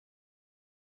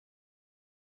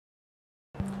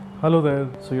Hello there.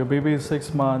 So your baby is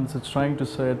 6 months, it's trying to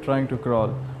sit, trying to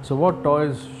crawl. So what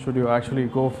toys should you actually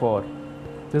go for?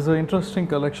 There's an interesting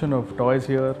collection of toys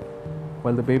here.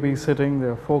 While the baby is sitting,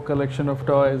 there are 4 collection of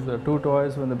toys. There are 2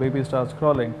 toys when the baby starts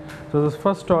crawling. So this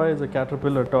first toy is a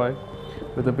caterpillar toy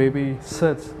where the baby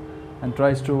sits and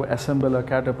tries to assemble a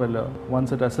caterpillar.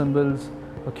 Once it assembles,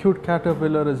 a cute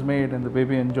caterpillar is made and the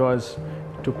baby enjoys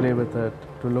to play with it,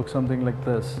 to look something like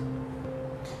this.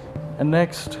 And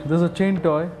next, there's a chain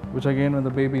toy, which again when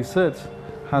the baby sits,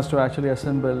 has to actually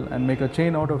assemble and make a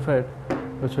chain out of it,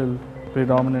 which will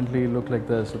predominantly look like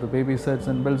this. So the baby sits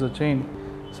and builds a chain,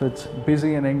 so it's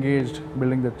busy and engaged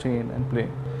building the chain and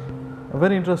playing. A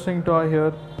very interesting toy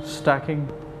here, stacking.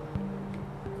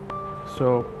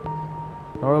 So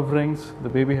a lot of rings, the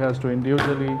baby has to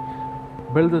individually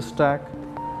build the stack.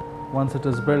 Once it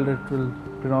is built, it will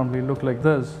predominantly look like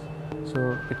this,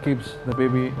 so it keeps the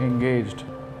baby engaged.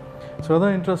 So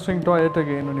another interesting toy yet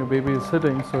again when your baby is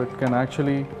sitting, so it can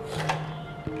actually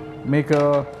make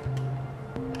a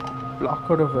block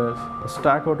out of this, a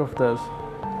stack out of this,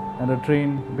 and a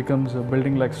train becomes a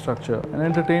building like structure. An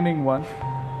entertaining one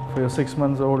for your 6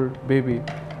 months old baby.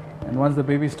 And once the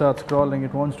baby starts crawling,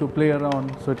 it wants to play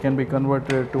around, so it can be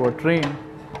converted to a train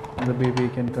and the baby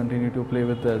can continue to play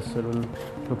with this. So it will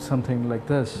look something like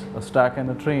this, a stack and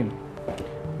a train.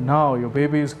 Now your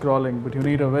baby is crawling, but you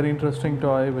need a very interesting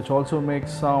toy which also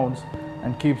makes sounds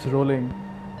and keeps rolling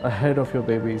ahead of your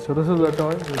baby. So this is a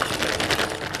toy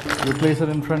which you place it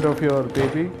in front of your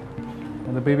baby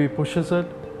and the baby pushes it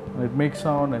and it makes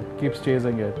sound and keeps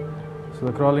chasing it. So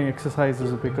the crawling exercise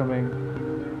is becoming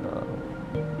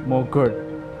more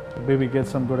good. The baby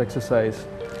gets some good exercise.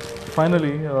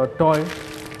 Finally, a toy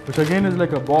which again is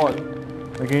like a ball.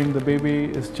 Again the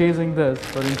baby is chasing this,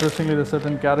 but interestingly there are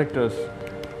certain characters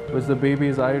which the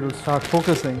baby's eye will start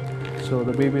focusing, so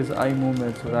the baby's eye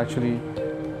movements will actually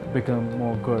become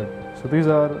more good. So these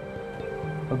are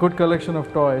a good collection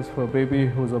of toys for a baby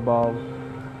who's above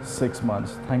 6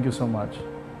 months. Thank you so much.